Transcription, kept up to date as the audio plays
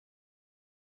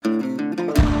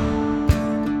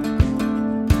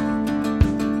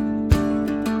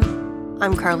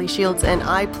I'm Carly Shields, and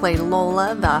I play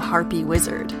Lola, the Harpy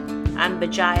Wizard. I'm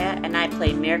Bajaya, and I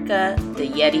play Mirka, the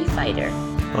Yeti Fighter.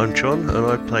 I'm John, and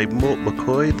I play Mort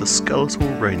McCoy, the Skeletal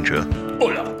Ranger.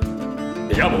 Hola,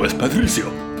 me llamo es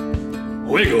Patricio.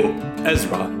 Juego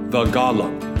Ezra, the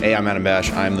Golem. Hey, I'm Adam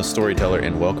Bash. I'm the storyteller,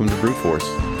 and welcome to Brute Force.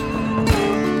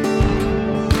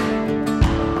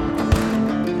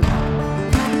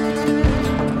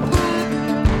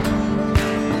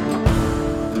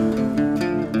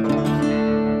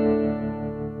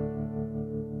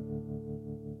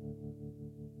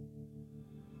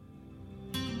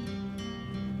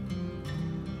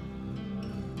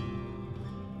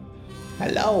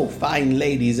 Hello, fine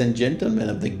ladies and gentlemen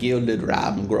of the Gilded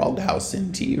Ram Groghouse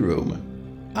and Tea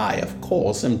Room. I, of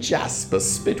course, am Jasper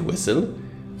Spitwhistle,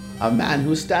 a man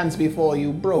who stands before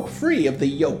you broke free of the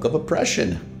yoke of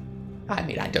oppression. I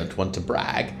mean, I don't want to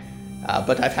brag,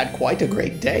 but I've had quite a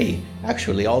great day,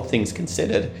 actually, all things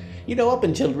considered. You know, up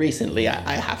until recently,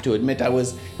 I have to admit I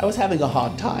was having a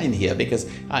hard time here because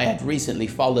I had recently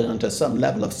fallen under some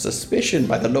level of suspicion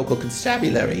by the local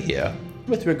constabulary here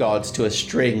with regards to a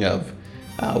string of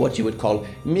what you would call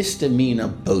misdemeanor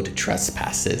boat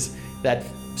trespasses that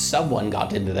someone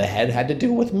got into their head had to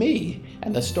do with me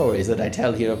and the stories that I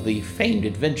tell here of the famed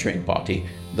adventuring party,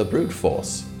 the Brute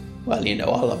Force. Well, you know,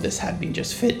 all of this had been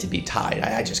just fit to be tied.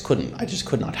 I just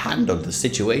could not handle the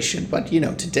situation. But, you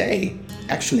know, today,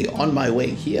 actually on my way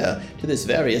here to this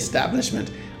very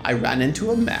establishment, I ran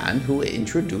into a man who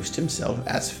introduced himself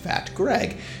as Fat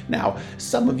Greg. Now,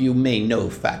 some of you may know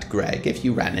Fat Greg if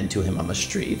you ran into him on the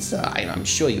streets. I'm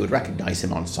sure you would recognize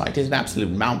him on sight. He's an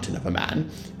absolute mountain of a man.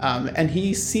 And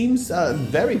he seems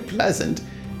very pleasant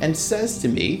and says to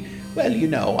me, well, you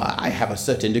know, I have a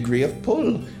certain degree of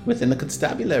pull within the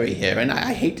constabulary here, and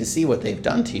I hate to see what they've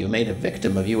done to you, made a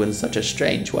victim of you in such a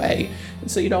strange way.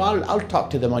 And so, you know, I'll talk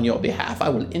to them on your behalf. I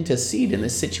will intercede in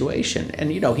this situation.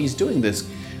 And, you know, he's doing this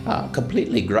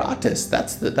completely gratis.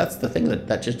 That's the thing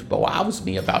that just wows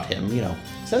me about him, you know.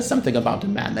 Says something about a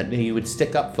man that he would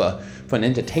stick up for an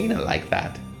entertainer like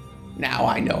that. Now,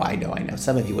 I know.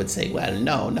 Some of you would say, well,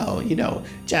 no, you know,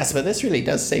 Jasper, this really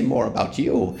does say more about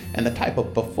you and the type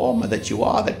of performer that you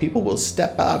are, that people will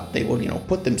step out, they will, you know,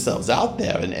 put themselves out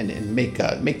there and make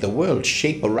the world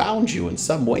shape around you in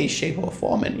some way, shape, or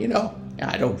form. And, you know,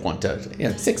 I don't want to, you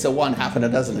know, 6 of one, half and a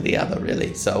dozen of the other,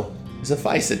 really. So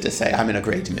suffice it to say, I'm in a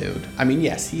great mood. I mean,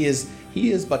 yes, he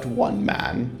is but one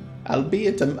man,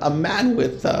 albeit a man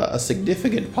with a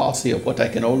significant posse of what I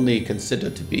can only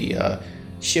consider to be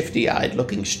shifty-eyed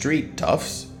looking street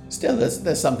toughs. Still,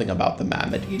 there's something about the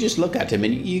man that you just look at him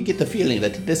and you get the feeling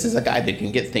that this is a guy that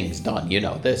can get things done, you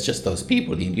know. There's just those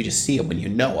people, and you just see them when you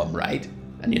know them, right?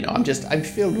 And, you know, I'm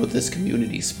filled with this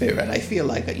community spirit. I feel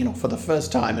like, you know, for the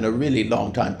first time in a really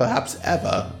long time, perhaps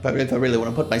ever, if I really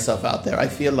want to put myself out there, I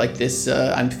feel like this,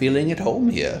 I'm feeling at home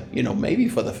here, you know, maybe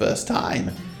for the first time.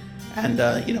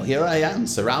 And, you know, here I am,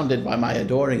 surrounded by my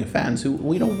adoring fans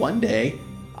who, you know, one day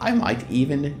I might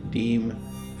even deem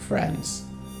friends.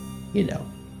 You know,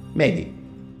 maybe.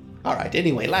 Alright,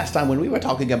 anyway, last time when we were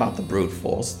talking about the Brute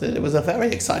Force, it was a very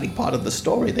exciting part of the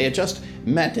story. They had just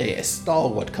met a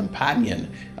stalwart companion,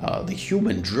 the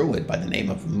human druid by the name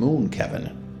of Moon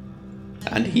Kevin.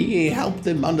 And he helped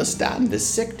them understand the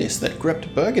sickness that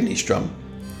gripped Burgundystrom,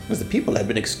 as the people had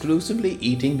been exclusively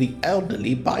eating the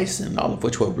elderly bison, all of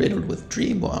which were riddled with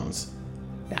dreamworms.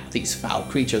 Now, these foul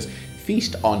creatures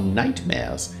feast on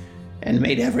nightmares, and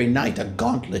made every night a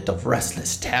gauntlet of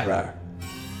restless terror.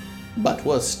 But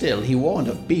worse still, he warned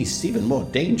of beasts even more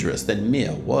dangerous than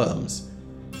mere worms.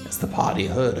 As the party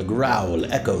heard a growl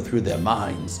echo through their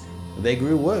minds, they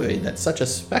grew worried that such a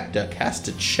specter cast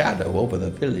its shadow over the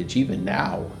village even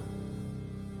now.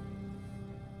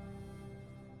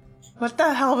 What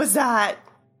the hell was that?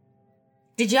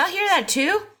 Did y'all hear that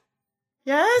too?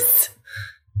 Yes?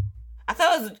 I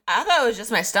thought it was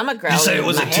just my stomach growling. Did you say it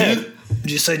was in a my head. toot?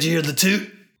 Did you say did you hear the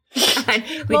toot?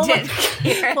 We did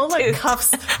hear a Lola toot.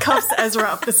 cuffs Ezra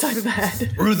up the side of the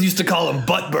head. Ruth used to call them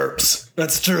butt burps.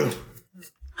 That's true.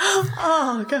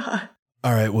 Oh, God.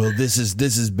 All right, well, this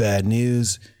is bad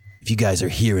news. If you guys are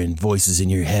hearing voices in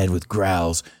your head with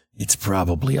growls, it's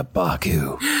probably a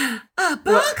Baku. A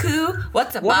Baku?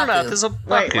 What's a What on Baku? earth is a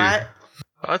Wait, Baku? what?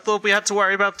 I thought we had to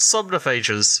worry about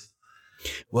somnophages.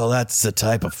 Well, that's a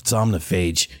type of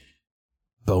somnophage,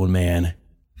 Bone Man.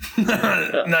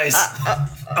 Nice.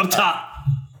 Up top.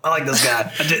 I like this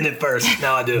guy. I didn't at first.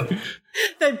 Now I do.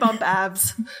 They bump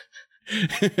abs.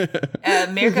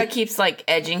 Mirka keeps like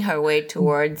edging her way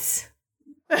towards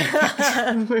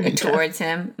him.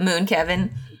 Moon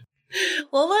Kevin.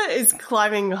 Lola is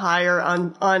climbing higher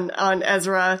on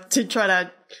Ezra to try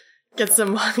to get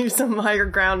some higher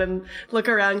ground and look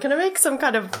around. Can I make some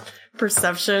kind of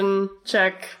perception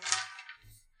check?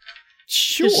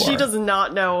 Sure. She does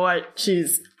not know what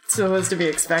she's supposed to be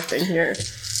expecting here.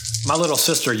 My little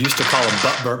sister used to call them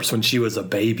butt burps when she was a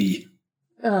baby.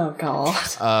 Oh,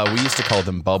 God. We used to call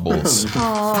them bubbles.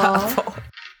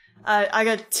 I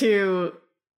got two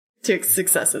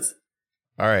successes.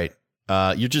 All right.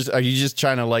 Are you just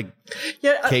trying to like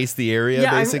case the area,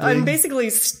 basically? I'm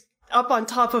basically up on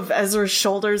top of Ezra's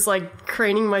shoulders, like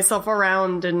craning myself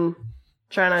around and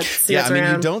trying to see what's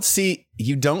around.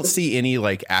 You don't see any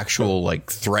like actual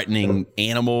like threatening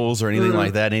animals or anything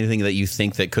like that. Anything that you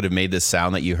think that could have made this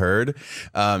sound that you heard.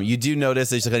 You do notice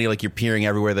there's kind of like you're peering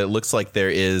everywhere. That it looks like there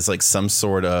is like some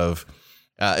sort of.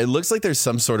 It looks like there's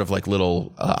some sort of like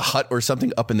little hut or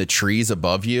something up in the trees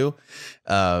above you,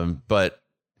 but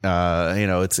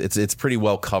it's pretty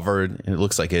well covered. It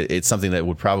looks like it's something that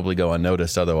would probably go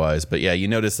unnoticed otherwise. But yeah, you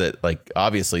notice that like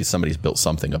obviously somebody's built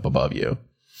something up above you.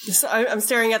 So I'm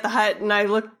staring at the hut and I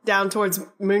look down towards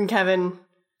Moon Kevin.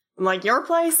 I'm like, your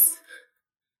place?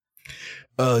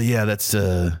 Oh yeah, that's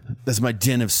my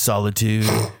den of solitude.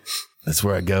 That's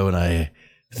where I go and I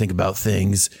think about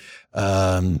things.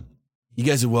 You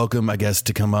guys are welcome, I guess,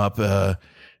 to come up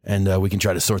and we can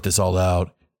try to sort this all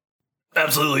out.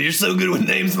 Absolutely, you're so good with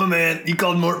names, my man. You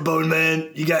called Mort Bone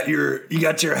Man. You got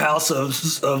your house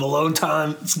of alone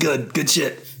time. It's good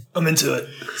shit. I'm into it.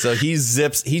 So he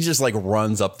just like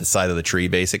runs up the side of the tree,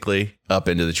 basically up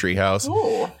into the tree house.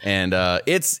 Ooh. And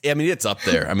it's up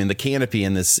there. I mean, the canopy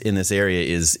in this area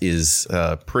is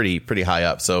pretty high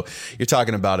up. So you're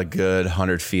talking about a good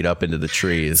 100 feet up into the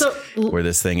trees where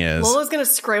this thing is. Lola's going to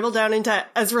scramble down into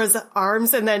Ezra's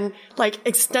arms and then like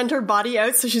extend her body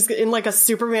out so she's in like a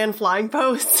Superman flying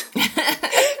pose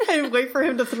and wait for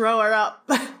him to throw her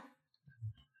up.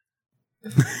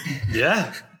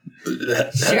 Yeah.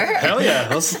 Sure. Hell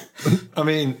yeah.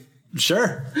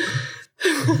 Sure.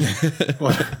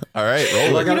 All right,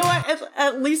 roll it. You know what?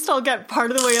 At least I'll get part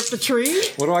of the way up the tree.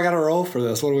 What do I got to roll for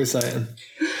this? What are we saying?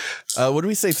 What do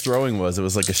we say throwing was? It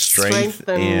was like a strength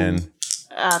and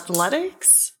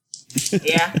athletics.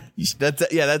 Yeah.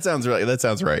 That sounds right. That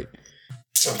sounds right.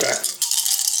 Okay.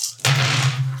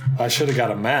 I should have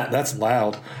got a mat. That's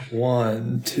loud.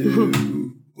 1,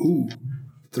 2,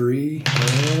 3,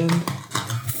 and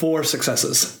 4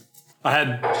 successes. I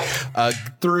had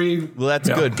 3. Well, that's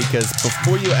good because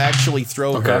before you actually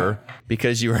throw her,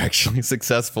 because you were actually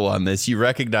successful on this, you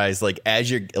recognize like as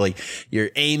you're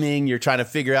aiming, you're trying to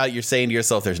figure out, you're saying to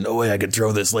yourself, "There's no way I could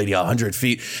throw this lady 100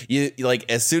 feet." You like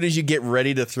as soon as you get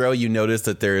ready to throw, you notice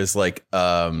that there is like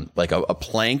a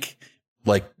plank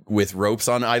like with ropes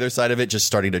on either side of it, just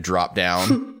starting to drop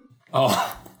down.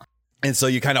 Oh. And so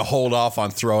you kind of hold off on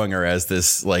throwing her as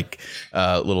this like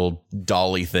little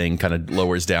dolly thing kind of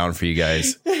lowers down for you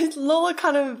guys. Lola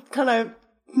kind of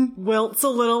wilts a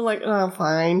little, like, oh,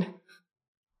 fine.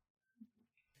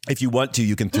 If you want to,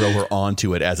 you can throw her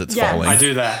onto it as it's falling. I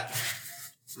do that.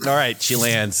 All right, she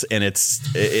lands, and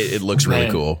it looks really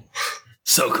cool.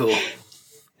 So cool.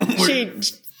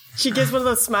 She gives one of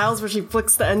those smiles where she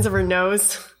flicks the ends of her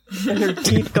nose, and her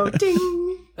teeth go ding.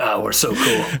 Oh, we're so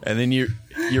cool. And then you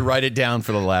write it down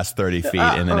for the last 30 feet,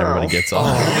 and then everybody gets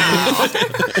off.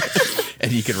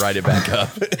 And you can write it back up.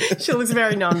 She looks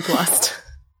very nonplussed.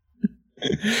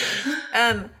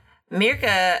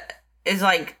 Mirka is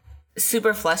like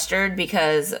super flustered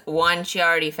because one, she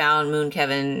already found Moon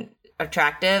Kevin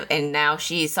attractive, and now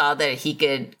she saw that he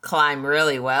could climb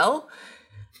really well.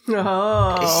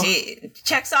 Oh. She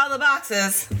checks all the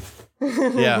boxes.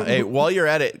 Yeah. Hey, while you're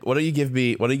at it, why don't you give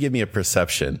me a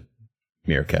perception,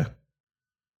 Mirka?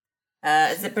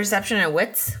 Is it perception and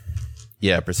wits?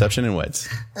 Yeah, perception and wits.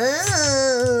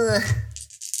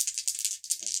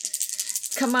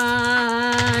 Come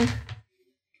on.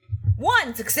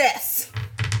 1 success.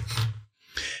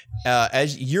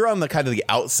 As you're on the kind of the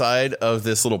outside of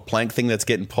this little plank thing that's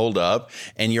getting pulled up,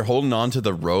 and you're holding on to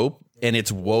the rope, and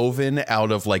it's woven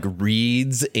out of like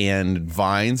reeds and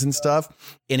vines and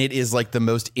stuff, and it is like the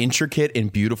most intricate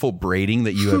and beautiful braiding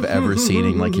that you have ever seen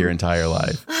in like your entire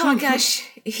life. Oh my gosh,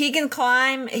 he can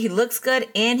climb, he looks good,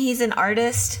 and he's an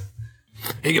artist.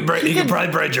 He can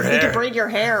probably braid your hair. He can braid your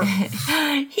hair.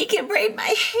 He can braid my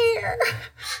hair.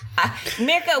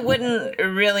 Mirka wouldn't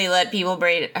really let people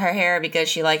braid her hair because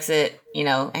she likes it,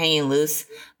 hanging loose.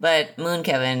 But Moon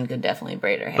Kevin could definitely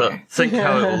braid her hair. But think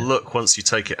how it will look once you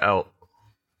take it out.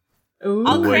 Ooh.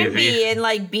 All crimpy and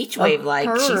like beach wave like.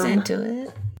 She's into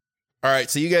it. All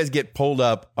right, so you guys get pulled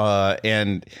up,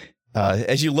 and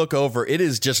as you look over, it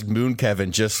is just Moon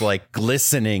Kevin just like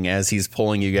glistening as he's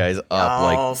pulling you guys up,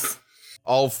 like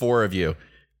all 4 of you.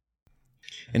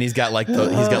 And he's got like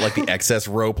the excess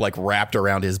rope like wrapped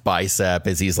around his bicep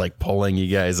as he's like pulling you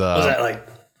guys up. Was that like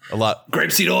a lot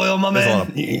grapeseed oil, my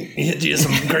man? You hit you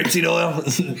some grapeseed oil.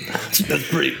 That's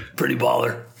pretty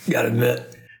baller. Gotta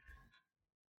admit.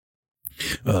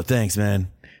 Oh, thanks, man.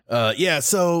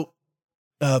 So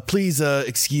please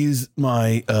excuse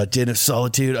my Den of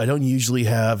Solitude. I don't usually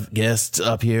have guests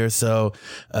up here, so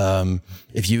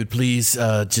if you would please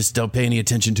just don't pay any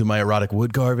attention to my erotic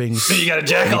wood carvings. You got a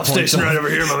jack-off station right over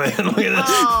here, my man. Look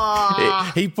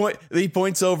at this. He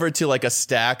points over to like a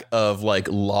stack of like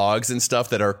logs and stuff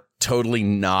that are totally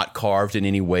not carved in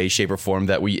any way, shape, or form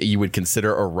that you would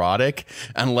consider erotic,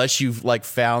 unless you've like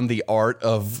found the art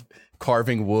of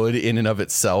carving wood in and of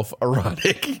itself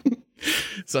erotic.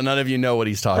 So none of you know what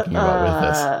he's talking about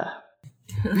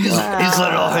with this. You just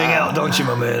let it all hang out, don't you,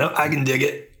 my man? I can dig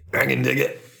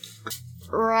it.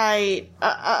 Right.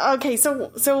 Okay.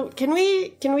 So can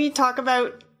we talk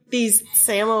about these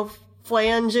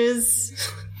samophalanges?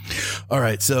 All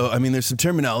right, so I mean, there's some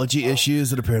terminology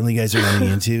issues that apparently you guys are running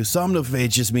into.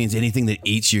 Somnophage just means anything that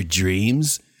eats your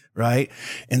dreams, right?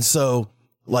 And so,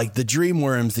 like the dream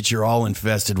worms that you're all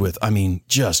infested with, I mean,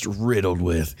 just riddled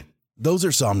with, those are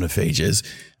somnophages.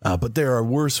 But there are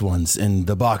worse ones, and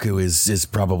the Baku is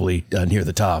probably near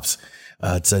the tops.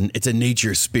 It's a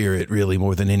nature spirit, really,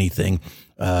 more than anything.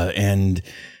 And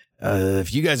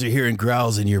if you guys are hearing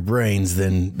growls in your brains,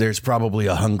 then there's probably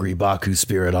a hungry Baku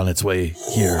spirit on its way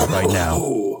here right now.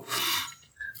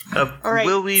 All right.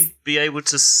 Will we be able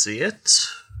to see it?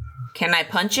 Can I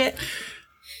punch it?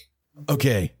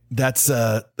 Okay, that's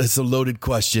a loaded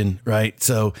question, right?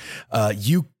 So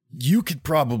you could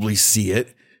probably see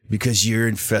it because you're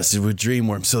infested with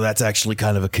dreamworms. So that's actually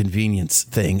kind of a convenience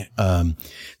thing.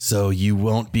 So you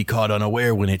won't be caught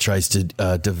unaware when it tries to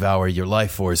devour your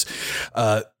life force.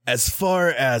 As far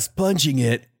as punching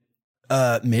it,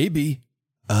 maybe.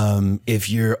 If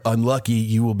you're unlucky,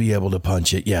 you will be able to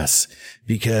punch it. Yes,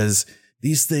 because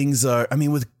these things are, I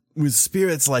mean, with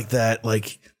spirits like that,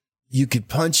 like you could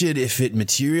punch it if it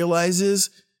materializes,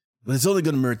 but it's only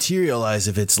going to materialize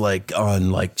if it's like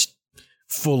on like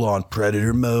full on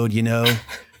predator mode, you know,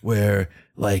 where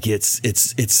like it's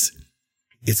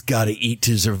got to eat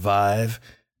to survive.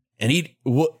 And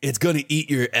it's going to eat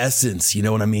your essence. You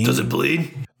know what I mean? Does it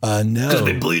bleed? No. Because if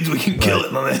it bleeds, we can kill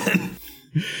it, my man.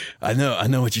 I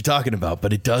know what you're talking about,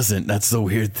 but it doesn't. That's the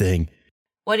weird thing.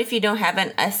 What if you don't have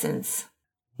an essence?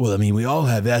 Well, I mean, we all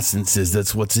have essences.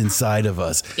 That's what's inside of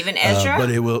us. Even Ezra? But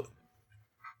it will.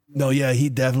 No, yeah, he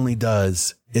definitely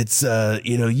does. It's,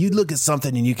 you look at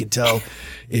something and you can tell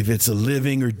if it's a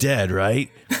living or dead, right?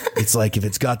 It's like if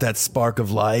it's got that spark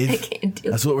of life.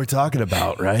 That's what we're talking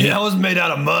about, right? Yeah, I was made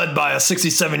out of mud by a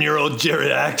 67-year-old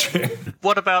geriatric.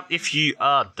 What about if you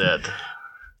are dead?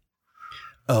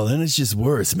 Oh, then it's just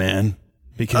worse, man.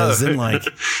 Because then, like,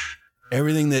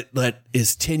 everything that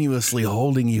is tenuously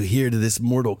holding you here to this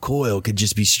mortal coil could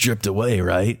just be stripped away,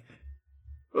 right?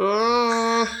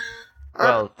 Well,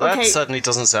 that certainly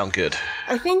doesn't sound good.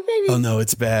 I think maybe. Oh no,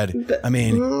 it's bad. I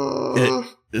mean,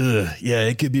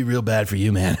 it could be real bad for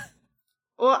you, man.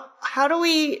 Well, how do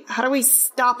we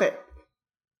stop it?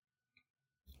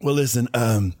 Well, listen,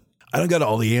 I don't got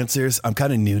all the answers. I'm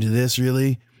kind of new to this,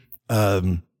 really.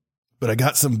 But I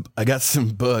got some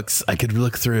books I could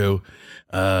look through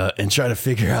and try to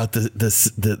figure out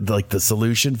the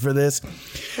solution for this.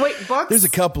 Wait, books? There's a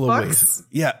couple of ways.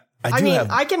 Yeah,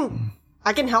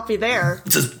 I can help you there.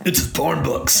 It's his porn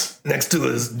books next to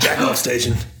his jack-off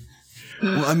station.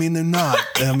 Well, I mean, they're not.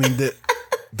 I mean,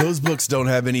 those books don't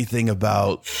have anything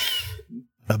about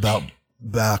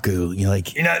Baku.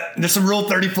 There's some Rule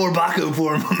 34 Baku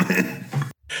for him, man.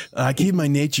 I keep my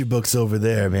nature books over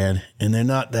there, man, and they're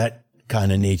not that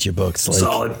kind of nature books. Like,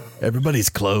 solid. Everybody's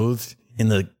clothed in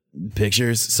the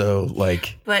pictures, so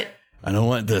like. But I don't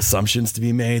want the assumptions to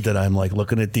be made that I'm like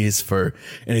looking at these for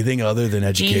anything other than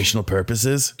educational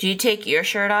purposes. Do you take your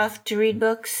shirt off to read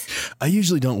books? I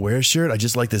usually don't wear a shirt. I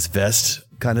just like this vest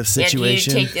kind of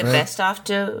situation. Yeah, do you take the vest off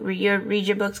to read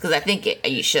your books? Because I think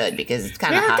you should, because it's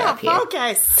kind of hot up here.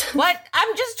 Focus. What?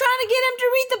 I'm just trying to get him to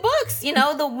read the books,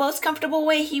 the most comfortable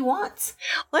way he wants.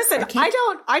 Listen, I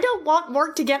don't want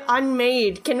work to get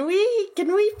unmade. Can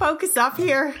we focus up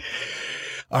here?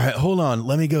 All right, hold on.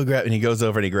 Let me go grab. And he goes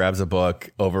over and he grabs a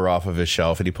book over off of his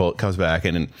shelf, and he comes back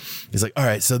and he's like, "All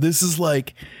right, so this is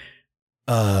like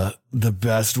the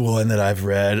best one that I've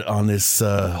read on this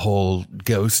whole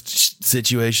ghost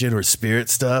situation or spirit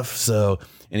stuff." So,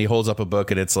 and he holds up a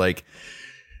book, and it's like,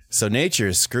 "So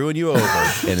nature's screwing you over."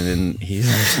 And then he's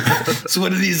so what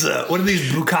do these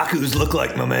bukakus look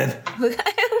like, my man?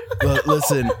 Well,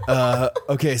 listen.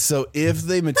 Okay, so if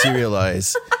they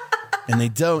materialize. and they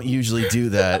don't usually do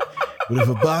that. But if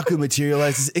a Baku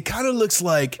materializes, it kind of looks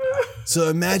like, so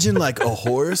imagine like a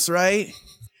horse, right?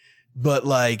 But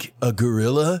like a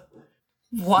gorilla.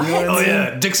 What? You know what I Oh mean?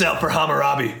 yeah, dicks out for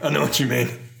Hammurabi. I know what you mean.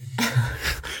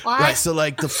 Right, so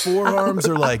like the forearms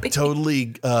are like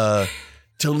totally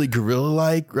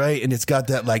gorilla-like, right? And it's got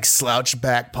that like slouch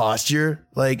back posture,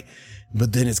 like,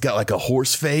 but then it's got like a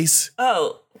horse face.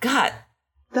 Oh, God.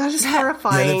 That is Yeah,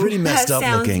 horrifying. they're pretty messed That up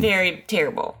sounds looking. very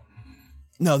terrible.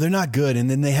 No, they're not good. And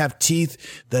then they have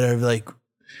teeth that are like,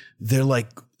 they're like,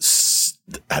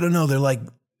 I don't know, they're like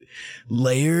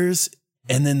layers,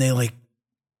 and then they like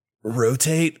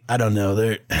rotate. I don't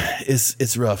know.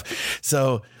 It's rough.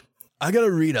 So I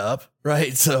gotta read up,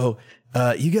 right? So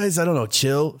you guys, I don't know,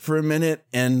 chill for a minute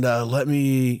and let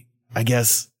me, I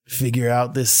guess, figure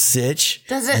out this sitch,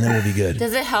 and then we'll be good.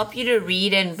 Does it help you to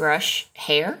read and brush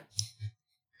hair?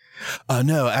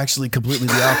 No, actually, completely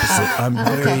the opposite. I'm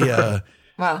very,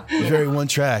 Well, very one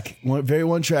track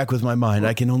with my mind.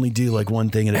 I can only do like one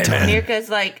thing at a time.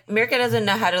 Mirka doesn't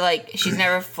know how to like. She's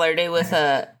never flirted with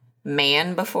a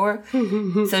man before,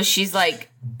 so she's like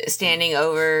standing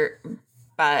over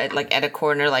by like at a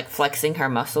corner, like flexing her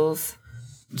muscles.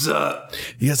 You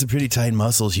got some pretty tight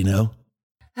muscles, you know.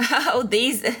 Oh,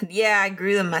 I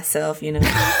grew them myself, you know.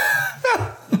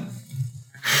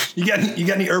 You got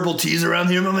any herbal teas around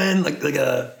here, my man? Like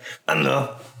a, I don't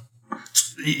know.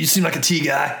 You seem like a tea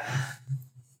guy.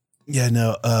 Yeah,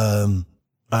 no.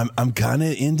 I'm kind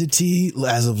of into tea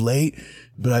as of late,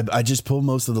 but I just pull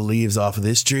most of the leaves off of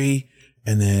this tree,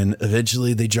 and then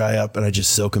eventually they dry up, and I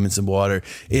just soak them in some water.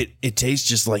 It tastes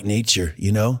just like nature,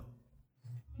 you know.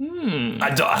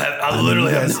 I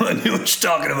literally have no idea what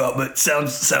you're talking about, but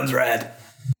sounds rad.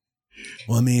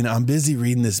 Well, I mean, I'm busy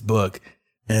reading this book,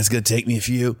 and it's gonna take me a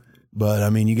few. But I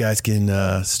mean, you guys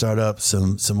can start up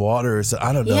some water. Or so,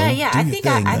 I don't know. Yeah. Do I your think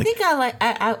thing.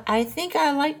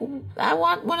 I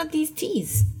want one of these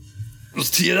teas.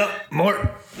 Let's tee it up,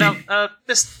 Mort. Now,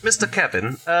 Mr.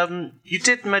 Kevin, you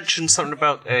did mention something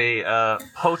about a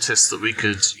poultice that we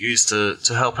could use to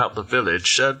help out the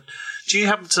village. Do you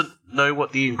happen to know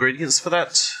what the ingredients for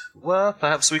that were?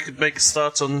 Perhaps we could make a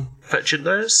start on fetching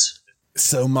those?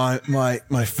 So my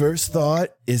first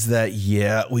thought is that,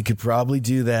 yeah, we could probably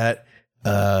do that.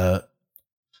 I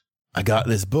got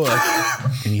this book,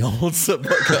 and he holds the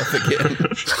book up again.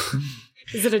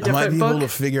 Is it a I might different be book? able to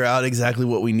figure out exactly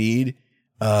what we need.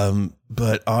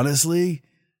 But honestly,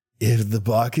 if the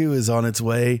Baku is on its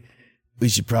way, we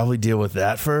should probably deal with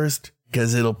that first,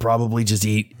 because it'll probably just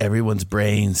eat everyone's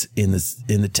brains in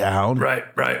the town. Right.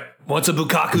 Once a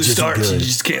bukaku starts, you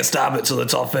just can't stop it till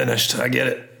it's all finished. I get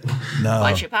it. No.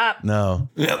 Watch your pop. No.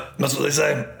 Yep, that's what they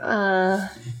say.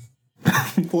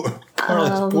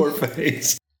 Carla's poor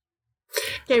face.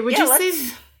 Okay, would you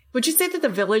say that the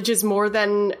village is more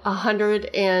than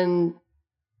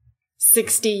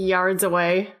 160 yards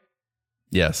away?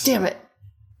 Yes. Damn it.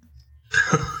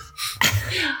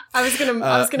 I was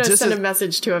gonna send a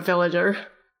message to a villager.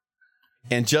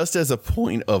 And just as a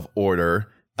point of order,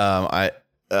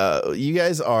 you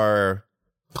guys are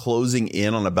closing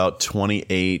in on about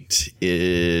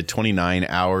 29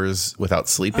 hours without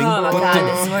sleeping. Oh my God,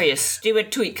 this is where your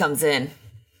stupid tweet comes in.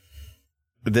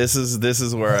 This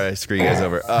is where I screw you guys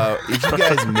over. If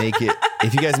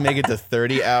you guys make it to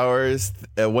 30 hours,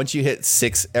 once you hit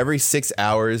every 6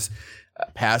 hours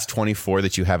past 24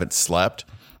 that you haven't slept,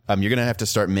 you're gonna have to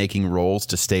start making rolls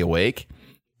to stay awake.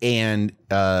 And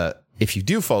if you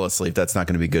do fall asleep, that's not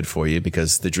going to be good for you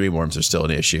because the dream worms are still an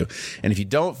issue. And if you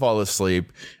don't fall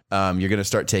asleep, you're going to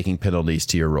start taking penalties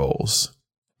to your rolls.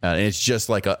 And it's just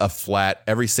like a flat,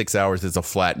 every 6 hours, it's a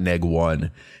flat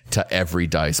 -1 to every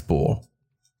dice pool.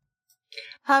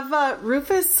 Have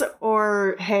Rufus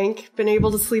or Hank been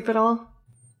able to sleep at all?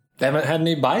 They haven't had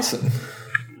any bison.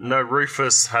 No,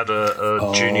 Rufus had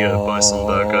a junior bison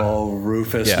burger. Oh,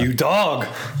 Rufus, Yeah. you dog.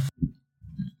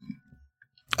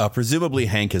 Presumably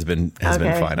Hank has been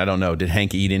fine. I don't know. Did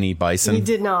Hank eat any bison? He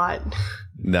did not.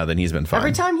 No, then he's been fine.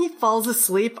 Every time he falls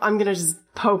asleep, I'm gonna just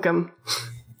poke him.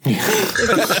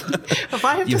 If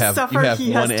I have you to have suffer,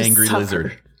 he has one to angry suffer.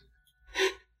 lizard.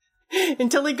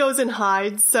 Until he goes and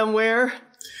hides somewhere.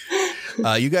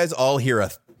 You guys all hear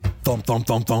a thump, thump,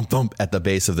 thump, thump, thump at the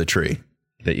base of the tree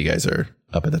that you guys are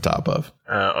up at the top of.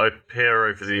 I peer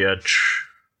over the edge.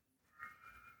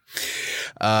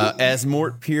 As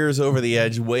Mort peers over the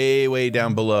edge, way, way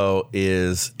down below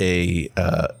is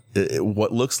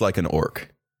what looks like an orc.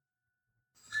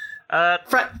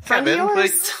 Friend Kevin, of were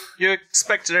yours? you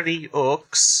expected any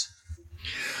orcs?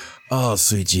 Oh,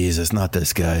 sweet Jesus, not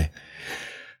this guy.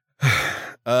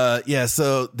 Yeah,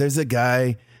 so there's a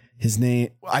guy. his name,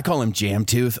 I call him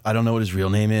Jamtooth. I don't know what his real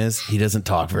name is. He doesn't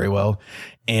talk very well.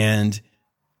 And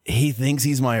he thinks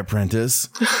he's my apprentice.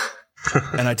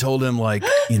 And I told him, like,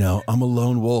 you know, I'm a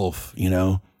lone wolf, you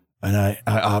know, and I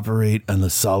operate on the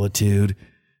Solitude,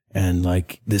 and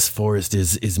like this forest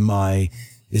is my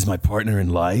partner in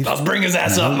life. Let's bring his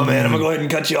ass up, my man. I'm gonna go ahead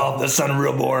and cut you off. That sounded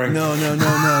real boring. No.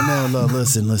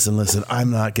 Listen.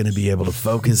 I'm not gonna be able to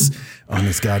focus on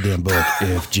this goddamn book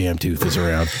if Jamtooth is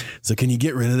around. So can you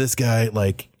get rid of this guy?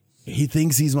 Like, he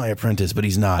thinks he's my apprentice, but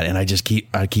he's not. And I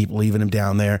keep leaving him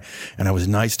down there. And I was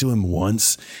nice to him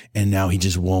once, and now he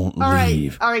just won't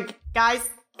leave. All right, guys,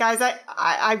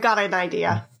 I've got an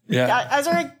idea. Yeah.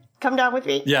 Ezra, come down with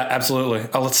me. Yeah, absolutely.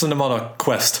 Let's send him on a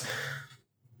quest.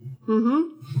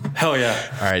 Mm-hmm. Hell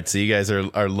yeah. All right, so you guys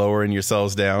are lowering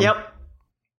yourselves down. Yep.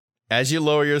 As you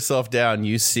lower yourself down,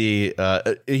 you see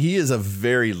he is a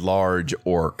very large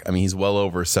orc. I mean, he's well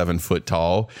over 7 foot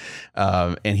tall,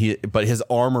 but his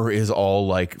armor is all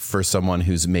like for someone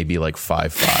who's maybe like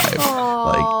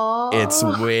 5'5". Like, it's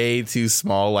way too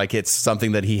small. Like, it's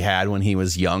something that he had when he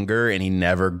was younger, and he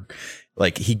never.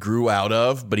 Like, he grew out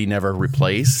of, but he never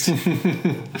replaced.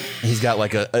 He's got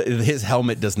like his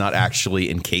helmet does not actually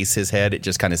encase his head. It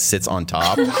just kind of sits on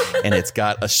top, and it's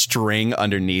got a string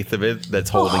underneath of it that's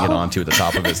holding it onto the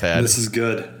top of his head. This is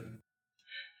good.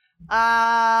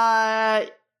 Can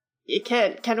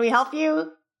we help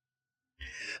you?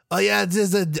 Oh yeah,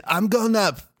 I'm going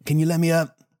up. Can you let me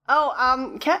up?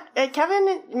 Oh,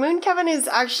 Kevin is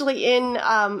actually in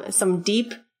some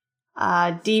deep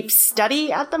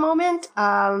study at the moment.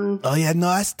 Oh yeah, no,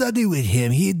 I study with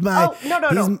him. He's my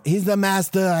he's the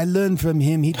master. I learned from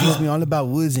him. He teaches me all about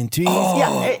woods and trees.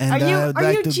 Yeah, are you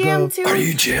Jamtooth? Are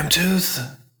you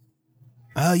Jamtooth?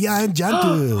 Oh yeah, I'm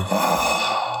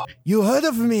Jamtooth. You heard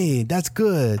of me? That's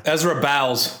good. Ezra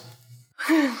bows.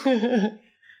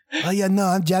 Oh yeah, no,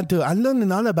 I'm Jamtooth. I'm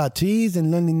learning all about trees and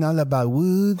learning all about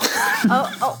woods.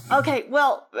 Okay.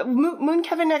 Well, Moon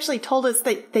Kevin actually told us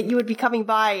that you would be coming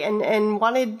by and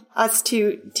wanted us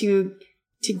to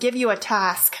give you a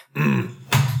task.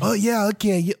 Oh yeah,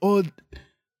 okay. Oh,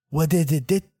 what is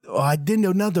it? Oh, I did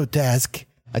another task.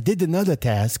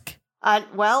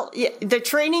 Well, yeah, the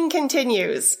training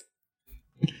continues.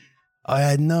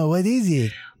 No, what is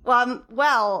it?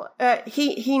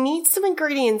 He needs some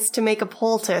ingredients to make a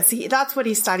poultice. That's what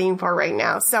he's studying for right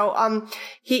now. So,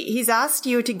 he's asked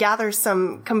you to gather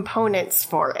some components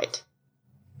for it.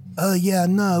 Oh yeah,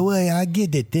 no way. I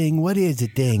get the thing. What is the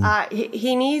thing?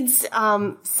 He needs,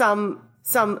 some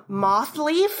moth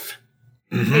leaf.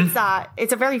 Mm-hmm.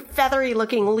 It's a very feathery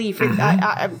looking leaf.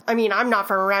 Mm-hmm. I mean, I'm not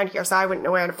from around here, so I wouldn't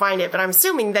know where to find it, but I'm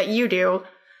assuming that you do.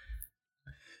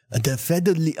 The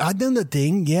feather leaf. I know the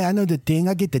thing. Yeah, I know the thing.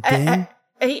 I get the thing.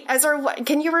 Hey, Ezra,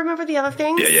 can you remember the other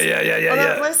things?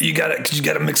 Yeah. You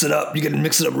gotta mix it up. You gotta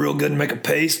mix it up real good and make a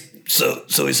paste. So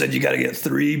he said you gotta get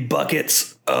 3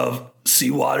 buckets of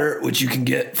seawater, which you can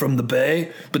get from the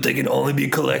bay, but they can only be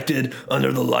collected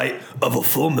under the light of a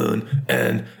full moon.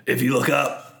 And if you look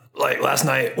up, like last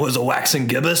night was a waxing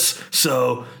gibbous,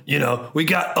 so we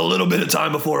got a little bit of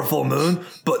time before a full moon,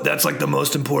 but that's like the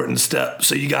most important step.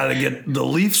 So you got to get the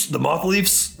leaves, the moth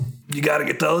leaves. You got to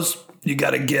get those. You got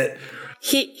to get.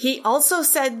 He also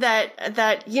said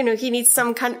that he needs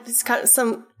some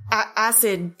some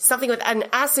acid, something with an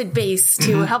acid base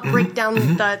to help break down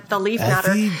the leaf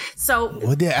matter. So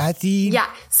what the acid? Yeah.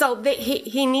 So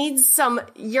he needs some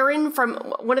urine from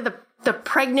one of the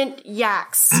pregnant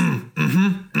yaks.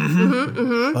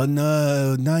 Oh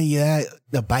no, not yet.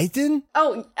 The bison?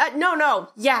 Oh no,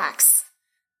 yaks.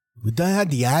 We don't have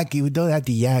the yak.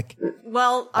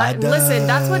 Well, listen,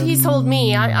 that's what he told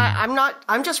me.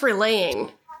 I'm just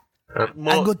relaying.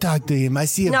 I go talk to him. I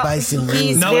see a bison.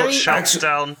 Shouts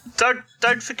down.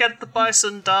 Don't forget the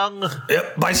bison dung.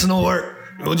 Yep, bison will work.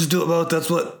 We'll just do it both. That's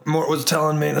what Mort was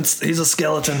telling me. He's a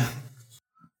skeleton.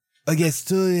 Okay,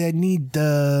 so I need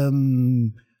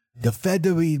the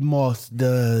feathery moth,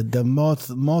 the moth.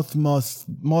 Yep.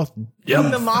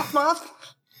 The moth.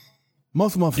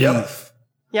 Moth yep. leaf.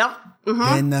 Yep.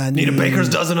 Mm-hmm. Then need a baker's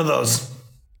dozen of those.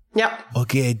 Yep.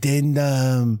 Okay, then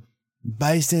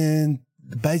bison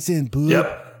poop.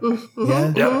 Yep. Mm-hmm.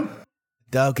 Yeah. Yep.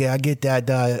 Okay, I get that.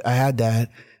 I had that.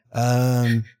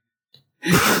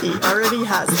 He already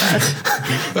has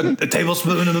that. A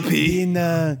tablespoon of the pea.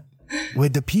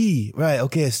 With the pea, right?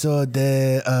 Okay, so a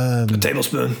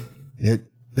tablespoon. With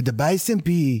the bison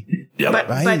pea. Yep.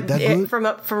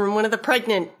 But from one of the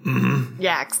pregnant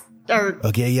yaks. Or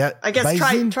okay, yeah. I guess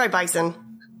bison? Try bison.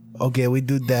 Okay, we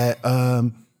do that.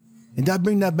 And I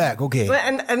bring that back, okay.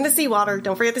 And the seawater.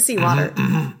 Don't forget the seawater.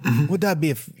 Would that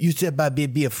be, you said about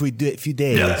be a few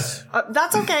days. Yeah.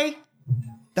 That's okay.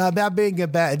 I'll bring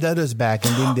it back, the others back,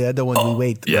 and then the other one we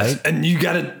wait, Yes, right? and you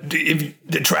gotta, if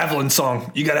the traveling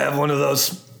song, you gotta have one of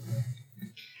those.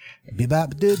 Yep.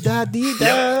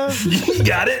 You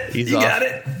got it. He's you off. got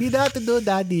it.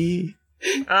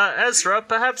 Ezra,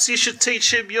 perhaps you should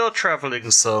teach him your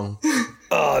traveling song.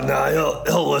 Oh no,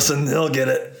 he'll listen. He'll get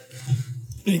it.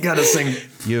 You gotta sing.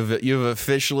 You've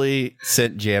officially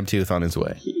sent Jamtooth on his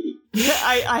way.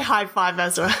 I high five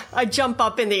Ezra. I jump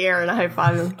up in the air and I high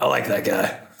five him. I like that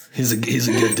guy. He's a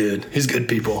good dude. He's good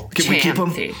people. Can we keep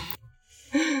him?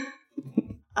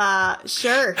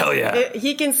 Sure. Hell yeah.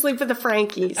 He can sleep with the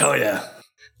Frankies. Hell yeah.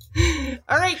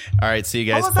 All right. All right, so you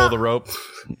guys Almost pull up. the rope.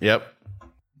 Yep.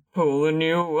 Pulling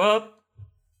you up.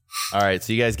 All right,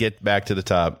 so you guys get back to the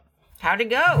top. How'd it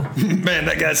go? Man,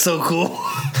 that guy's so cool.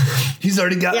 He's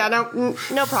already got. Yeah,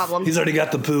 no problem. He's already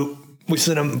got the poop. We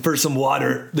sent him for some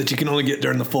water that you can only get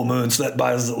during the full moon, so that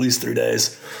buys us at least 3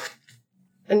 days.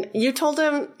 And you told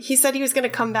him, he said he was going to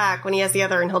come back when he has the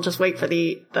other and he'll just wait for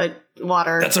the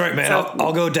water. That's all right, man. So-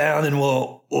 I'll go down and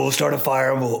we'll start a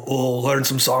fire. We'll learn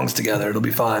some songs together. It'll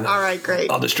be fine. All right,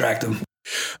 great. I'll distract him.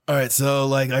 All right, so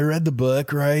like I read the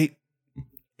book, right?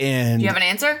 And Do you have an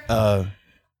answer?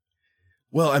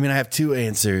 well, I mean, I have two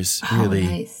answers, really.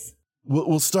 Oh, nice.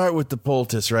 We'll start with the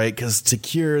poultice, right? Because to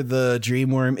cure the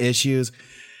dreamworm issues,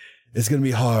 it's going to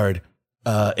be hard.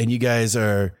 And you guys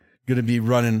are going to be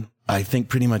running, I think,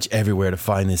 pretty much everywhere to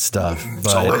find this stuff.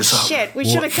 But Shit, we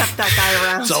should have kept that guy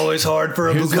around. It's always hard for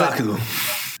a Here's what-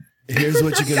 bukaku. here's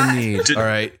what you're going to need. All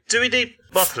right. Do we need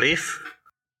Mothleaf?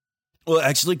 Well,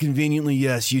 actually, conveniently,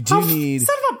 yes, you do need.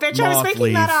 Son of a bitch, I was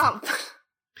making that Mothleaf. up.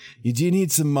 You do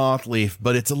need some moth leaf,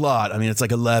 but it's a lot. I mean, it's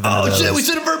like 11 of Oh those. shit, we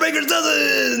sent him for a baker's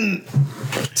dozen!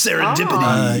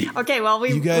 Serendipity. Okay, well,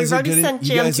 You we've guys are already gonna, sent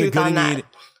you guys are Jamtooth on gonna that. need.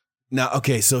 Now,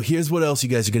 okay, so here's what else you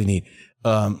guys are going to need.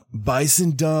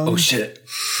 Bison dung. Oh shit.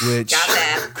 Which Got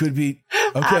that. could be.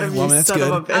 Okay, Adam, well, you that's son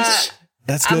of good. a bitch.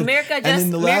 That's good. Mirka and just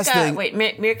then the last thing.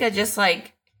 Mirka just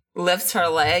like lifts her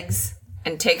legs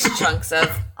and takes chunks of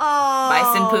Oh,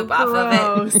 bison poop off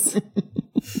of it. of it.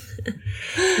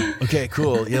 Okay,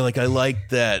 cool. Yeah, like I like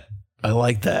that.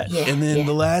 Yeah, and then yeah.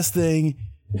 the last thing,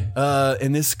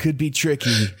 and this could be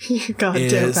tricky, You goddamn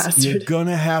is you're bastard.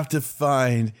 gonna have to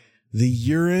find the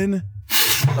urine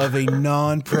of a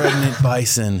non-pregnant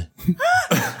bison.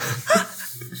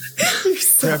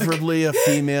 Preferably a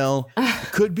female.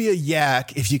 Could be a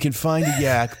yak if you can find a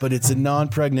yak, but it's a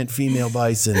non-pregnant female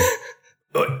bison.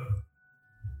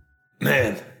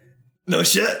 Man. No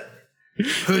shit.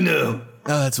 Who knew?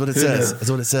 Oh, that's what it says. That's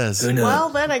what it says. Who knew? Well,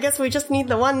 then I guess we just need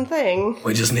the one thing.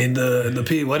 We just need the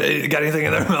pee. What? You got anything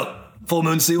in there about full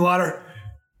moon seawater?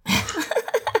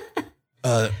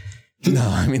 No,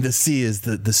 I mean the sea is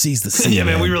the sea's the sea. Yeah,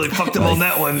 man, we really fucked him on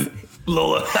that one,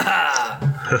 Lola.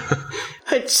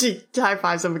 She high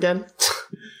fives him again.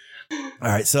 All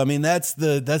right, so I mean that's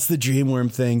the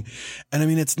dreamworm thing, and I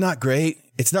mean it's not great.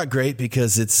 It's not great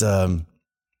because it's a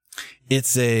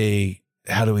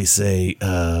how do we say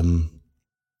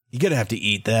you're gonna have to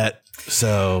eat that.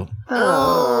 So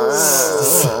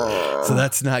so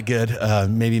that's not good.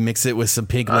 Maybe mix it with some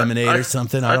pink lemonade or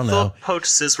something. I don't know. thought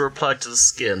poultices were applied to the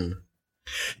skin.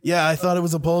 Yeah, I thought it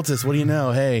was a poultice. What do you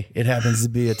know? Hey, it happens to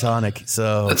be a tonic.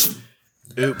 So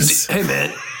oops. Hey,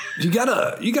 man, you got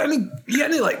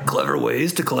any like clever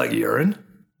ways to collect urine?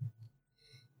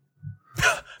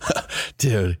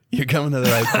 Dude, you're coming to the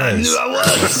right I place. knew I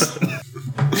was.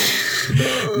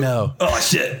 No. Oh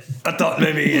shit! I thought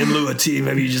maybe in lieu of tea,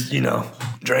 maybe you just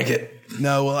drank it.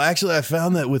 No, well, actually, I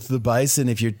found that with the bison,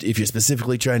 if you're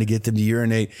specifically trying to get them to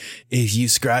urinate, if you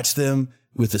scratch them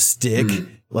with a stick,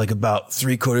 like about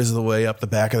 3/4 of the way up the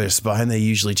back of their spine, they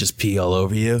usually just pee all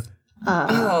over you.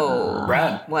 Oh,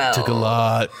 Brad. well. It took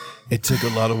a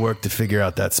lot of work to figure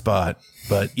out that spot.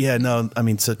 But yeah, no, I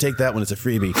mean, so take that one as a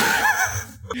freebie.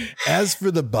 As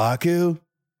for the Baku,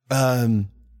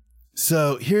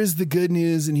 so here's the good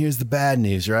news and here's the bad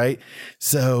news, right?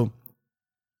 So,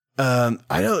 I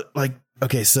don't like.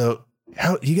 Okay, so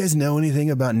how do you guys know anything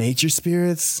about nature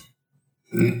spirits?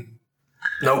 Nope.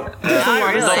 Not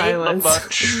Not really.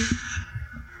 much.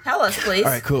 Tell us, please.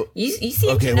 All right, cool. You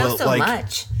seem Okay, to know well, so like-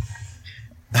 much.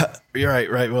 You're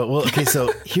right. Well, okay.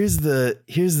 So here's the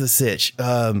sitch.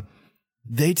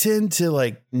 They tend to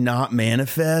like not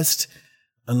manifest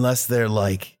unless they're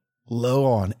like low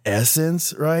on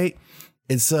essence, right?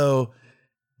 And so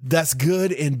that's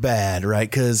good and bad, right?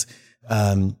 Because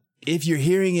if you're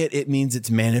hearing it, it means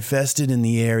it's manifested in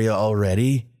the area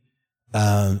already.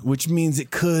 which means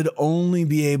it could only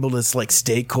be able to like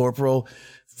stay corporal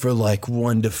for like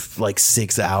 1 to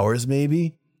 6 hours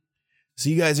maybe. So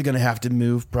you guys are going to have to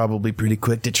move probably pretty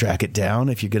quick to track it down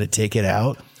if you're going to take it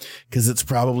out, because it's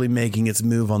probably making its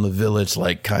move on the village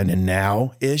like kind of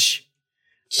now-ish.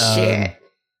 Shit.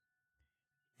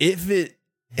 If it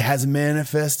has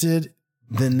manifested,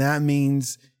 then that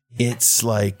means it's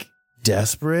like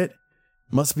desperate.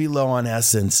 Must be low on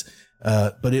essence.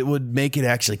 But it would make it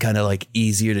actually kind of like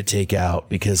easier to take out,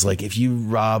 because like if you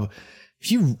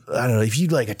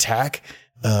like attack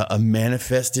a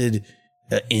manifested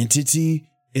entity,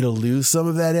 it'll lose some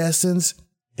of that essence.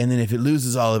 And then if it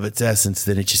loses all of its essence,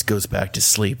 then it just goes back to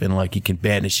sleep, and like you can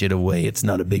banish it away. It's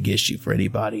not a big issue for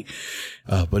anybody.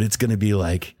 But it's going to be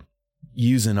like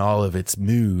using all of its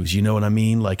moves. You know what I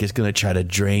mean? Like it's going to try to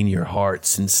drain your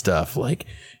hearts and stuff. Like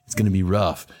it's going to be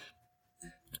rough.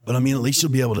 But I mean, at least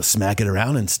you'll be able to smack it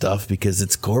around and stuff because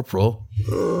it's corporal.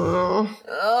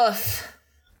 Ugh.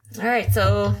 All right,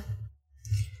 so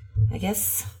I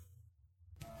guess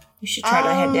you should try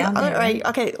to head down there. All right,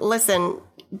 okay, listen.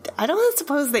 I don't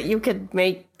suppose that you could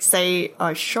make, say,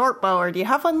 a short bow, or do you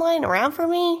have one lying around for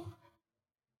me?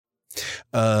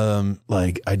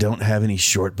 Like I don't have any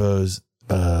short bows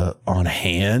on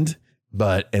hand.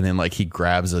 And then like he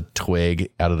grabs a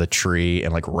twig out of the tree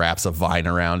and like wraps a vine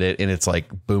around it, and it's like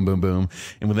boom, boom, boom.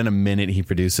 And within a minute he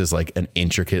produces like an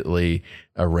intricately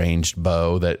arranged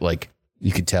bow that like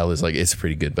you could tell is like, it's a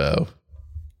pretty good bow.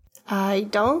 I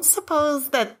don't suppose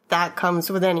that comes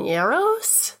with any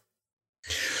arrows?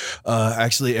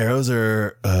 Actually arrows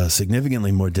are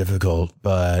significantly more difficult,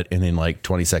 and then like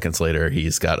 20 seconds later,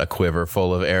 he's got a quiver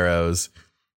full of arrows.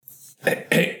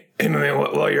 Hey, man,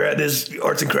 while you're at this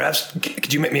arts and crafts,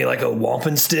 could you make me like a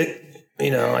wampum stick?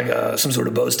 You know, like some sort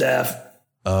of bow staff?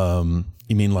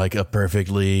 You mean like a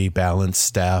perfectly balanced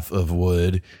staff of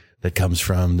wood that comes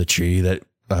from the tree that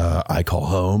I call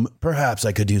home? Perhaps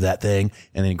I could do that thing.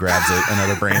 And then he grabs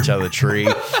another branch out of the tree,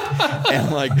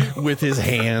 and like with his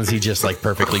hands, he just like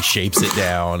perfectly shapes it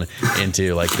down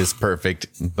into like this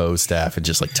perfect bow staff and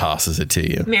just like tosses it to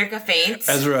you. America faints.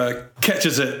 Ezra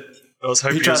catches it. I was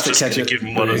hoping he was just going to give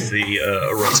him one of the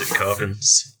erotic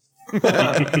carvings.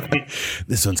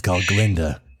 This one's called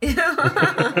Glinda.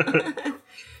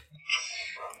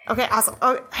 Okay, awesome.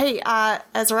 Oh, hey,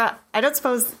 Ezra, I don't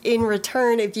suppose in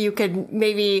return if you could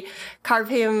maybe carve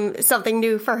him something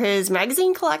new for his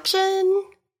magazine collection?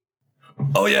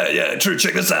 Oh, yeah, true.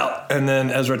 Check this out. And then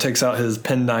Ezra takes out his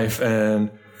penknife and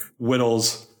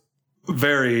whittles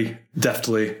very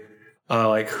deftly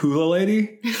like hula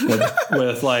lady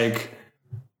with like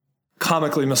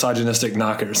comically misogynistic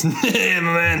knockers. Yeah,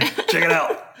 my man, check it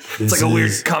out. It's like a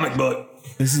weird comic book.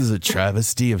 This is a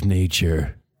travesty of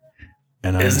nature,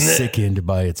 and I'm sickened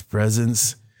by its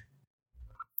presence.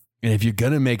 And if you're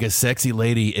gonna make a sexy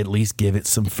lady, at least give it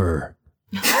some fur.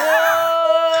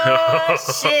 Oh,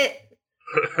 shit.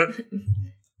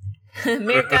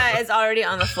 Mirka is already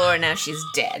on the floor, now she's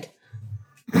dead.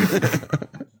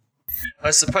 I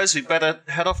suppose we better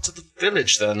head off to the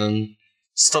village then and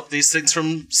stop these things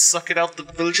from sucking out the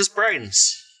villagers'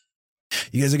 brains.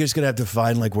 You guys are just going to have to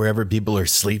find like wherever people are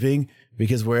sleeping,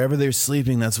 because wherever they're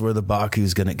sleeping, that's where the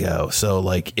Baku's going to go. So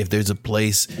like if there's a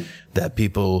place that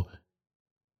people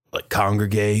like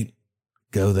congregate,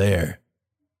 go there.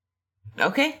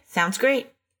 Okay, sounds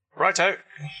great. Righto.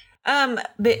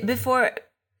 Before,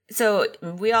 so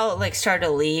we all like start to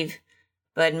leave,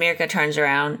 but Mirka turns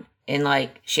around and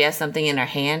like she has something in her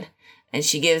hand, and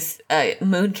she gives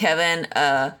Moon Kevin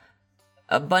a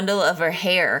bundle of her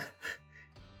hair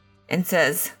and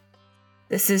says,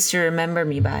 "This is to remember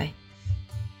me by,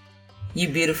 you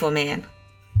beautiful man."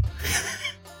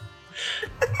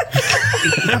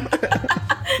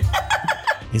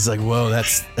 He's like, "Whoa,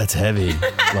 that's heavy."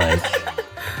 Like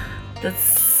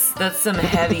that's some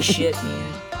heavy shit,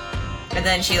 man. And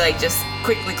then she like just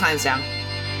quickly climbs down.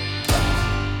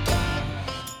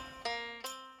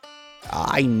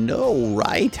 I know,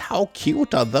 right? How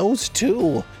cute are those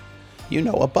two? You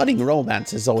know, a budding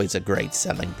romance is always a great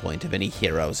selling point of any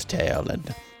hero's tale,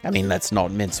 and, I mean, let's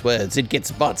not mince words, it gets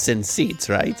butts in seats,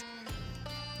 right?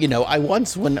 You know, I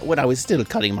once, when I was still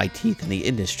cutting my teeth in the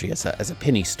industry as a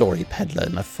penny story peddler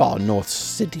in the far north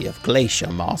city of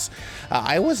Glacier Moss,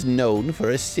 I was known for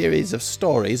a series of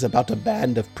stories about a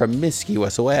band of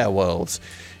promiscuous werewolves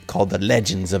called the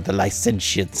Legends of the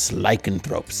Licentious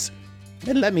Lycanthropes.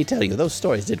 And let me tell you, those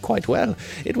stories did quite well.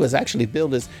 It was actually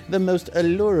billed as the most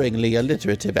alluringly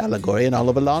alliterative allegory in all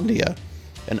of Alandia.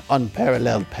 An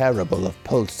unparalleled parable of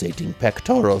pulsating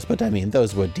pectorals, but I mean,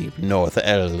 those were deep north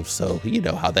elves, so you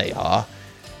know how they are.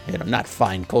 Not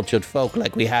fine cultured folk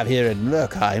like we have here in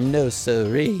Lurkheim, no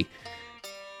siree.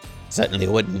 Certainly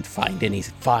wouldn't find any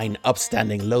fine,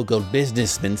 upstanding local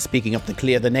businessman speaking up to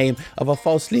clear the name of a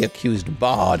falsely accused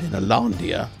bard in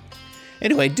Alandia.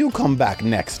 Anyway, do come back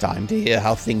next time to hear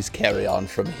how things carry on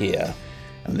from here.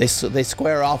 And they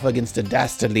square off against a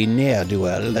dastardly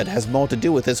ne'er-do-well that has more to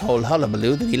do with this whole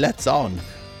hullabaloo than he lets on.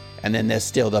 And then there's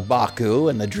still the Baku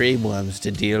and the Dreamworms to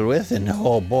deal with, and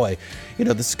oh boy,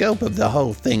 the scope of the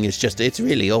whole thing is it's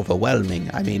really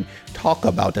overwhelming. I mean, talk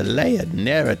about a layered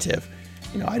narrative.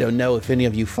 I don't know if any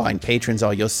of you fine patrons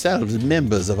are yourselves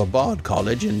members of a bard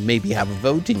college and maybe have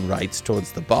voting rights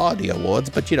towards the Bardy Awards,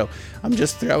 but I'm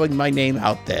just throwing my name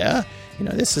out there.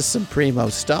 This is some primo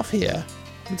stuff here.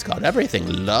 It's got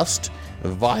everything: lust,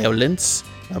 violence,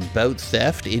 boat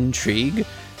theft, intrigue,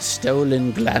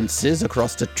 stolen glances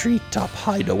across the treetop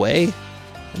hideaway.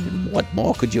 I mean, what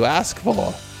more could you ask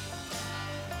for?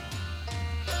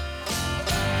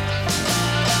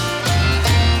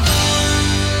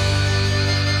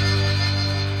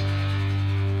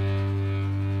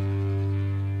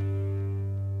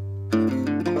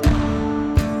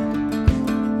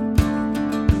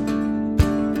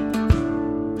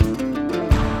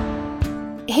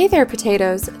 Hey there,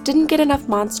 potatoes! Didn't get enough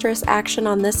monstrous action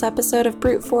on this episode of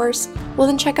Brute Force? Well,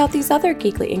 then check out these other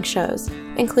Geekly Inc. shows,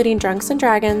 including Drunks and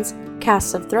Dragons,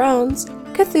 Casts of Thrones,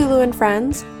 Cthulhu and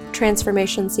Friends,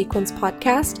 Transformation Sequence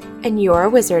Podcast, and Your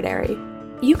Wizardary.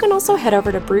 You can also head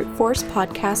over to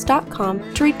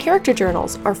bruteforcepodcast.com to read character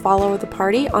journals or follow the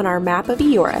party on our map of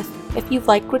Eorith. If you've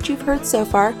liked what you've heard so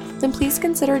far, then please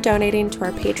consider donating to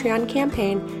our Patreon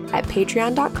campaign at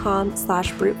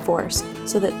patreon.com/bruteforce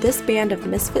so that this band of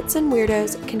misfits and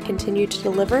weirdos can continue to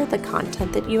deliver the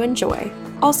content that you enjoy.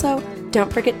 Also,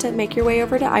 don't forget to make your way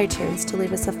over to iTunes to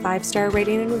leave us a 5-star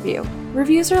rating and review.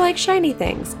 Reviews are like shiny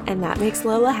things, and that makes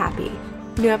Lola happy.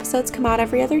 New episodes come out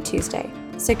every other Tuesday,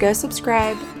 so go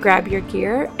subscribe, grab your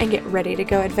gear, and get ready to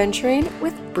go adventuring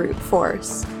with Brute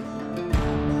Force.